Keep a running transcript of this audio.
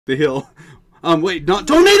The hill. Wait, not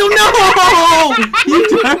tornado. No! You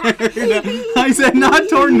turned. I said not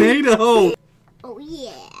tornado. Oh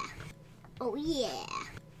yeah. Oh yeah.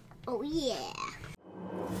 Oh yeah.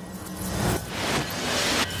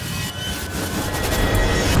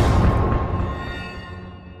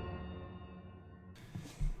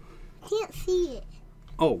 Can't see it.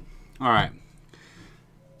 Oh, all right.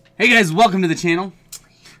 Hey guys, welcome to the channel.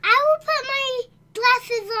 I will put my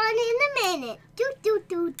glasses on in a minute.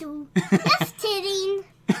 Do. Just kidding.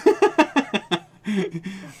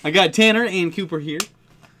 I got Tanner and Cooper here.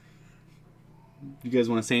 You guys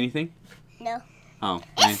want to say anything? No. Oh.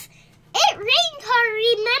 It rained hard,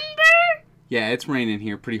 remember? Yeah, it's raining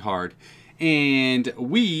here pretty hard. And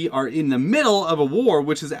we are in the middle of a war,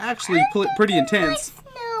 which is actually pretty intense.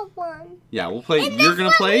 One. Yeah, we'll play. You're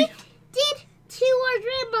going to play? We did to our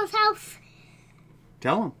grandma's house.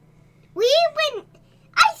 Tell them. We went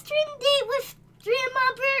ice cream date with Grandma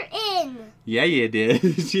Burton. Yeah, you did.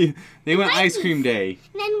 They went ice cream day.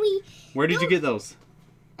 Then we... Where did you get those?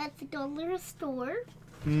 At the dollar store.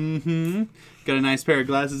 Mm-hmm. Got a nice pair of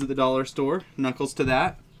glasses at the dollar store. Knuckles to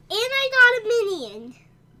that. And I got a minion.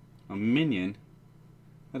 A minion?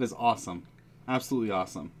 That is awesome. Absolutely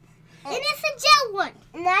awesome. And it's a gel one.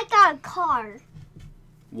 And I got a car.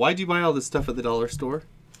 Why'd you buy all this stuff at the dollar store?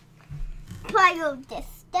 Buy all this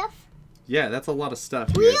stuff. Yeah, that's a lot of stuff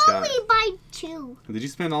you we guys got. only buy 2. Did you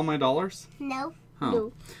spend all my dollars? No. Huh.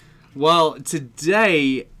 No. Well,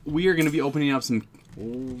 today we are going to be opening up some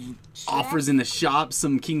offers in the shop,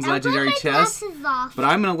 some King's Legendary chests. But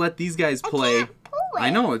I'm going to let these guys play. I can't pull it.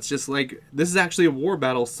 I know, it's just like, this is actually a war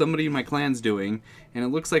battle somebody in my clan's doing, and it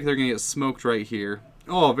looks like they're going to get smoked right here.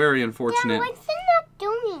 Oh, very unfortunate. Yeah, why is it not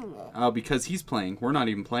doing it? Oh, because he's playing. We're not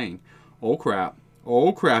even playing. Oh, crap.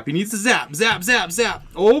 Oh, crap. He needs to zap, zap, zap, zap.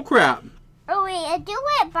 Oh, crap. Oh, wait, I do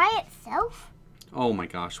it by itself? Oh, my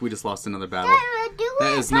gosh. We just lost another battle.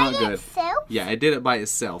 That is not good. Itself? Yeah, it did it by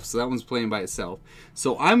itself. So that one's playing by itself.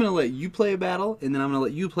 So I'm going to let you play a battle, and then I'm going to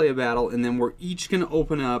let you play a battle, and then we're each going to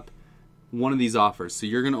open up one of these offers. So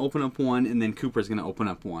you're going to open up one, and then Cooper's going to open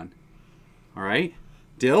up one. All right?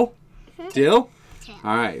 Deal? Deal?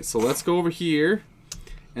 All right, so let's go over here.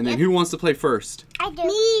 And then who wants to play first? I do.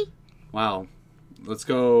 Me. Wow. Let's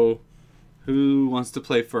go. Who wants to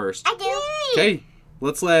play first? I do. Okay.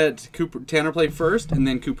 Let's let Tanner play first, and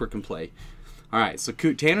then Cooper can play. All right, so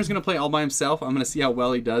Tanner's going to play all by himself. I'm going to see how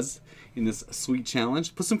well he does in this sweet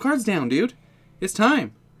challenge. Put some cards down, dude. It's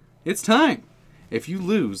time. It's time. If you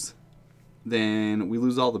lose, then we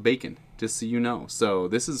lose all the bacon, just so you know. So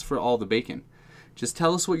this is for all the bacon. Just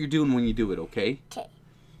tell us what you're doing when you do it, okay? Okay.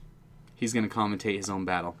 He's going to commentate his own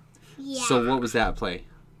battle. Yeah. So what was that play?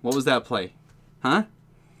 What was that play? Huh?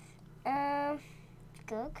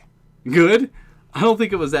 Good. Good? I don't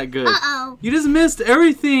think it was that good. Uh-oh. You just missed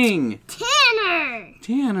everything. Tanner.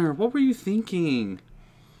 Tanner, what were you thinking?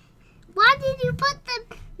 Why did you put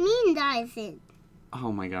the mean dice in?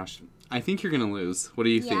 Oh my gosh. I think you're going to lose. What do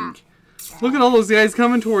you think? Look at all those guys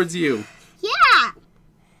coming towards you. Yeah.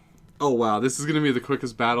 Oh wow, this is going to be the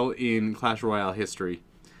quickest battle in Clash Royale history.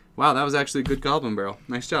 Wow, that was actually a good goblin barrel.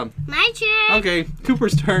 Nice job. My turn. Okay,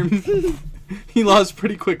 Cooper's turn. He lost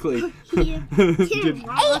pretty quickly. Did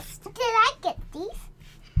I get these?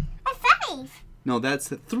 I 5. No, that's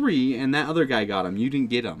 3, and that other guy got them. You didn't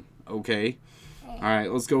get them. Okay. All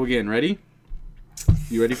right, let's go again. Ready?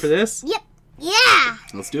 You ready for this? Yep. Yeah.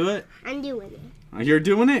 Let's do it. I'm doing it. You're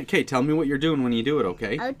doing it? Okay, tell me what you're doing when you do it,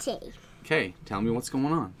 okay? Okay. Okay, tell me what's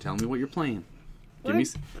going on. Tell me what you're playing. Give me.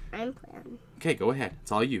 I'm playing. Okay, go ahead.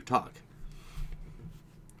 It's all you. Talk.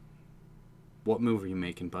 What move are you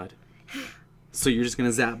making, bud? So you're just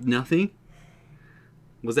gonna zap nothing?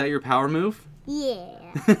 Was that your power move? Yeah.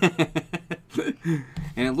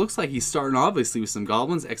 And it looks like he's starting obviously with some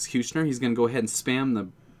goblins. Executioner. He's gonna go ahead and spam the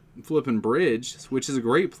flipping bridge, which is a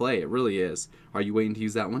great play. It really is. Are you waiting to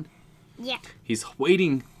use that one? Yeah. He's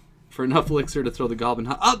waiting for enough elixir to throw the goblin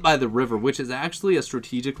hut up by the river, which is actually a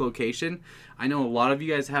strategic location. I know a lot of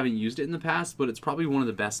you guys haven't used it in the past, but it's probably one of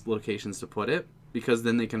the best locations to put it, because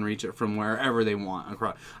then they can reach it from wherever they want.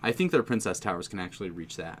 Across. I think their princess towers can actually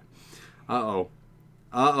reach that. Uh-oh.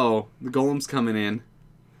 Uh-oh. The golem's coming in.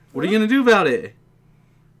 What are you going to do about it?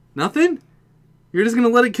 Nothing? You're just going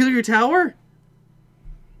to let it kill your tower?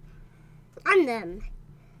 I'm them.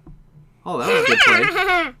 Oh, that was a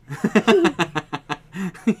good play.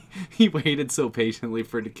 He waited so patiently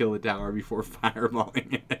for it to kill the tower before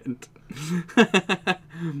fireballing it.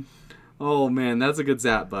 Oh man, that's a good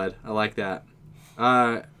zap, bud. I like that.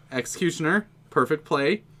 Executioner, perfect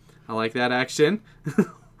play. I like that action.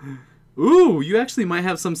 Ooh, you actually might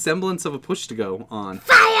have some semblance of a push to go on.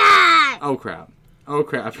 Fire! Oh crap. Oh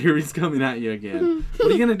crap, here he's coming at you again. What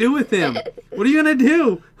are you gonna do with him? What are you gonna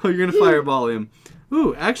do? Oh, you're gonna fireball him.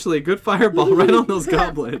 Ooh, actually, a good fireball right on those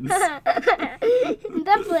goblins.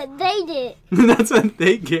 That's what they did. That's what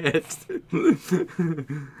they get.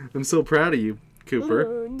 I'm so proud of you,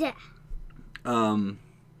 Cooper. I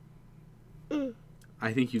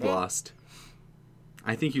think you lost.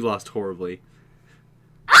 I think you lost horribly.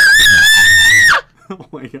 Oh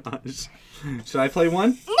my gosh. Should I play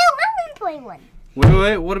one? No, I want to play one.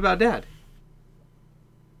 Wait. What about Dad?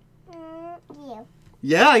 Yeah.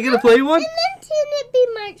 Yeah, I gotta play one? And then can it be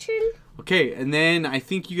my turn? Okay, and then I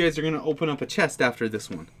think you guys are gonna open up a chest after this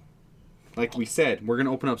one. Like we said, we're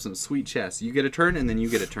gonna open up some sweet chests. You get a turn, and then you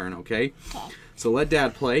get a turn, okay? Okay. So let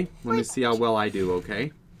Dad play. Let me see how well I do,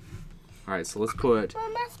 okay? Alright, so let's put...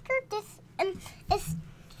 Well, Master, this is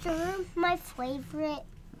my favorite.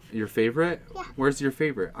 Your favorite? Yeah. Where's your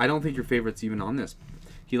favorite? I don't think your favorite's even on this.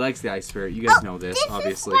 He likes the ice spirit. You guys know this,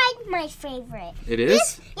 obviously. This is my favorite. It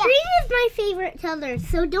is? Yeah. Green is my favorite color,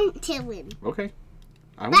 so don't tell him. Okay.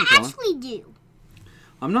 I But won't tell him. actually do.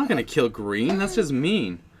 I'm not going to kill green. That's just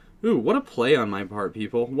mean. Ooh, what a play on my part,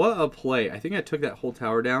 people. What a play. I think I took that whole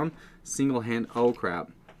tower down. Single hand. Oh, crap.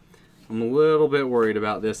 I'm a little bit worried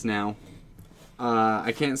about this now.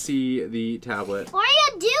 I can't see the tablet. What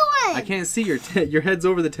are you doing? I can't see your head's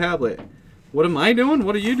over the tablet. What am I doing?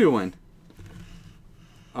 What are you doing?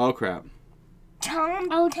 Oh, crap.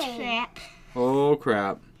 Oh, crap. Oh,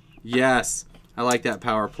 crap. Yes. I like that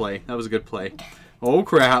power play. That was a good play. Oh,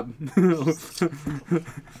 crap.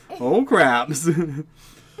 Oh, craps.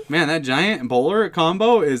 Man, that giant bowler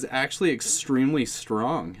combo is actually extremely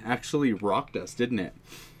strong. Actually rocked us, didn't it?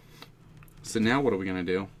 So now what are we going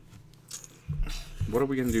to do? What are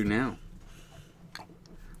we going to do now?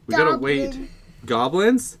 We got to wait.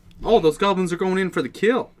 Goblins? Oh, those goblins are going in for the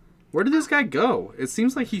kill. Where did this guy go? It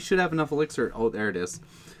seems like he should have enough elixir. Oh, there it is.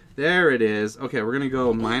 There it is. Okay, we're going to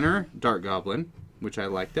go Minor, Dark Goblin, which I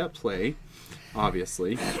like that play,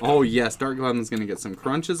 obviously. Oh, yes, Dark Goblin's going to get some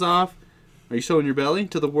crunches off. Are you showing your belly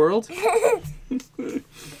to the world?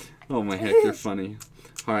 Oh, my heck, you're funny.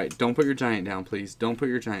 All right, don't put your giant down, please. Don't put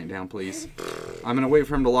your giant down, please. I'm going to wait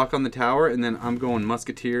for him to lock on the tower, and then I'm going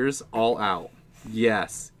Musketeers all out.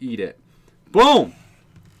 Yes, eat it. Boom!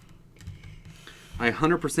 I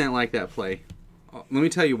 100% like that play. Let me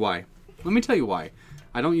tell you why. Let me tell you why.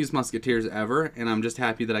 I don't use Musketeers ever, and I'm just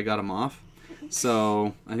happy that I got them off.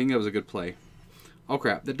 So, I think that was a good play. Oh,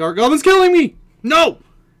 crap. The Dark Goblin's killing me! No!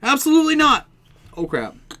 Absolutely not! Oh,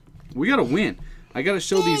 crap. We gotta win. I gotta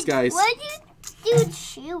show these guys... Why do you do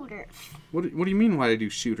shooters? What do you mean why I do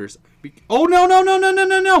shooters? Oh, no, no, no, no, no,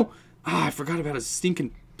 no, no! Ah, I forgot about a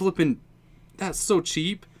stinking flippin'... That's so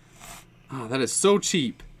cheap. Ah, that is so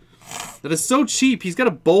cheap. That is so cheap. He's got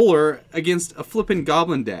a bowler against a flippin'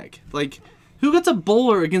 goblin deck. Like, who gets a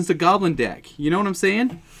bowler against a goblin deck? You know what I'm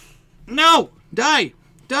saying? No! Die!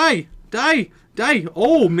 Die! Die! Die!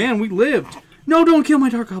 Oh, man, we lived. No, don't kill my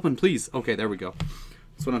Dark Goblin, please. Okay, there we go.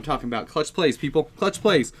 That's what I'm talking about. Clutch plays, people. Clutch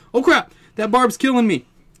plays. Oh, crap! That barb's killing me.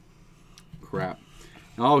 Crap.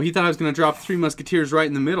 Oh, he thought I was going to drop 3 Musketeers right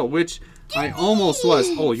in the middle, which I almost was.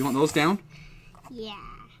 Oh, you want those down? Yeah.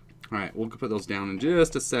 Alright, we'll put those down in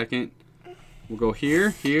just a second. We'll go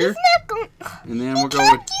here, here, and then we'll go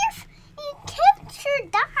with... You killed your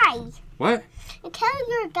guy. What? You killed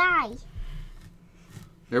your guy.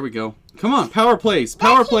 There we go. Come on, power plays.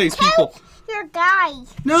 Power plays, people. Your guy.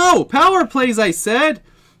 No, power plays, I said.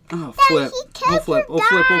 Oh, flip. Daddy, Oh, flip. Oh,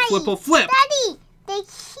 flip. Oh, flip. Oh, flip. Daddy, he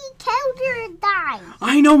killed your guy.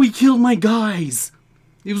 I know he killed my guys.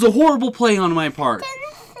 It was a horrible play on my part.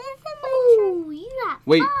 Ooh, you got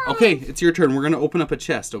Wait, 5. okay, it's your turn. We're going to open up a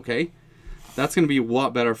chest, okay? That's going to be a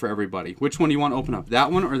lot better for everybody. Which one do you want to open up?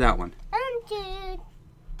 That one or that one? Good.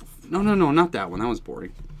 No, no, no, not that one. That was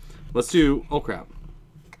boring. Let's do... Oh, crap.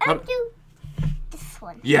 Do this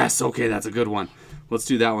one. Yes, okay, that's a good one. Let's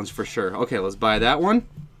do that one for sure. Okay, let's buy that one.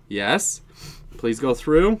 Yes. Please go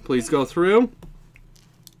through. Please go through.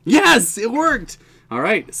 Yes, it worked. All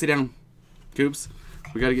right, sit down, Coops.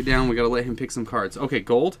 We got to get down. We got to let him pick some cards. Okay,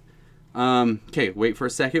 gold. Okay, wait for a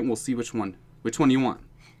second. We'll see which one. Which one do you want?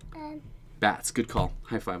 Bats. Good call.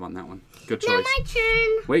 High five on that one. Good choice. Now my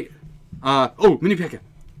turn. Wait. Oh, mini Pekka.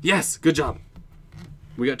 Yes, good job.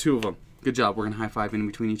 We got 2 of them. Good job. We're going to high five in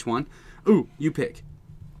between each one. Ooh, you pick.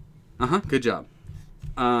 Uh-huh, good job.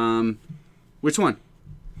 Which one?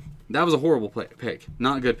 That was a horrible pick.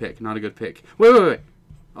 Not a good pick. Not a good pick. Wait.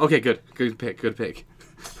 Okay, good. Good pick. Good pick.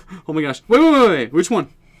 Oh my gosh. Wait. Which one?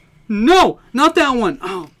 No, not that one.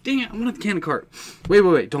 Oh, dang it. I'm going to have the cannon cart.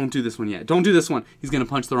 Wait. Don't do this one yet. Don't do this one. He's going to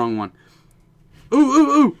punch the wrong one.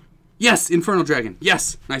 Ooh. Yes, Infernal Dragon.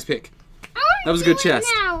 Yes. Nice pick. I want That was a good chest.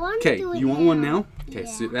 Okay, Do it you want now. one now? Okay,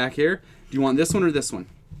 Yeah. sit back here. Do you want this one or this one?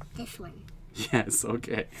 This one. Yes,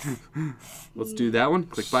 okay. Let's do that one.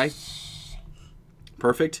 Click buy.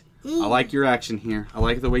 Perfect. I like your action here. I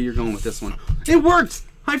like the way you're going with this one. It worked!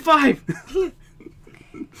 High five!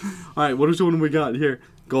 Alright, which one we got here?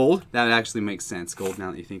 Gold. That actually makes sense. Gold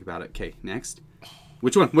now that you think about it. Okay, next.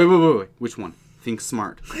 Which one? Wait. Which one? Think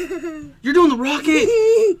smart. You're doing the rocket!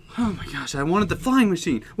 Oh my gosh, I wanted the flying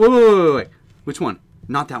machine. Wait. Which one?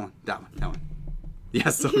 Not that one. That one.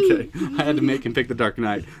 Yes, okay. I had to make him pick the Dark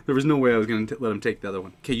Knight. There was no way I was going to let him take the other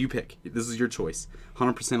one. Okay, you pick. This is your choice.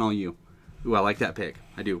 100% all you. Ooh, I like that pick.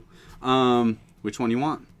 I do. Which one you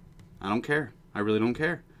want? I don't care. I really don't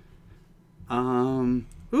care.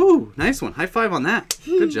 Ooh, nice one. High five on that.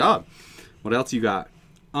 Good job. What else you got?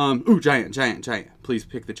 Ooh, giant. Please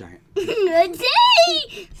pick the giant.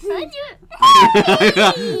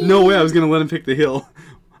 No way I was going to let him pick the hill.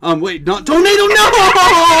 Wait, not tornado,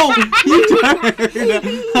 no! You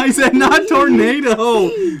turned. I said not tornado.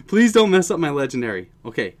 Please don't mess up my legendary.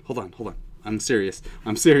 Okay, hold on. I'm serious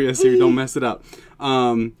here. Don't mess it up.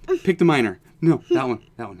 Pick the miner. No, that one.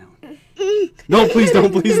 No, please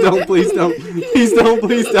don't. Please don't. Please don't. I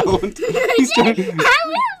will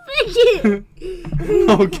pick it.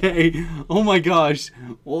 Okay. Oh my gosh.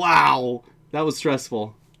 Wow. That was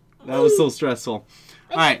stressful. That was so stressful.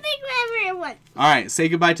 All right. Pick whatever I want. All right. Say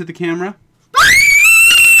goodbye to the camera.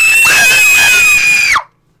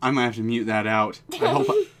 I might have to mute that out. I hope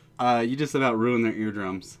you just about ruined their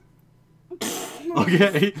eardrums.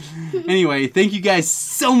 Okay. Anyway, thank you guys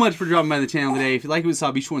so much for dropping by the channel today. If you like what you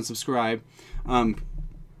saw, be sure and subscribe.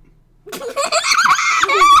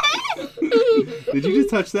 Did you just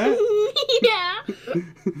touch that? Yeah.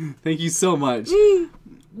 Thank you so much.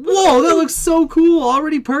 Whoa, that looks so cool.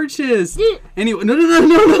 Already purchased. Anyway, no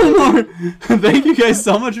more. Thank you guys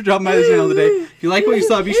so much for dropping by the channel today. If you like what you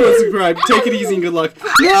saw, be sure to subscribe. Take it easy and good luck.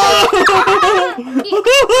 No!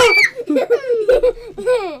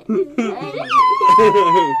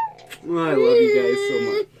 I love you guys so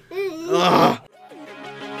much. Ugh.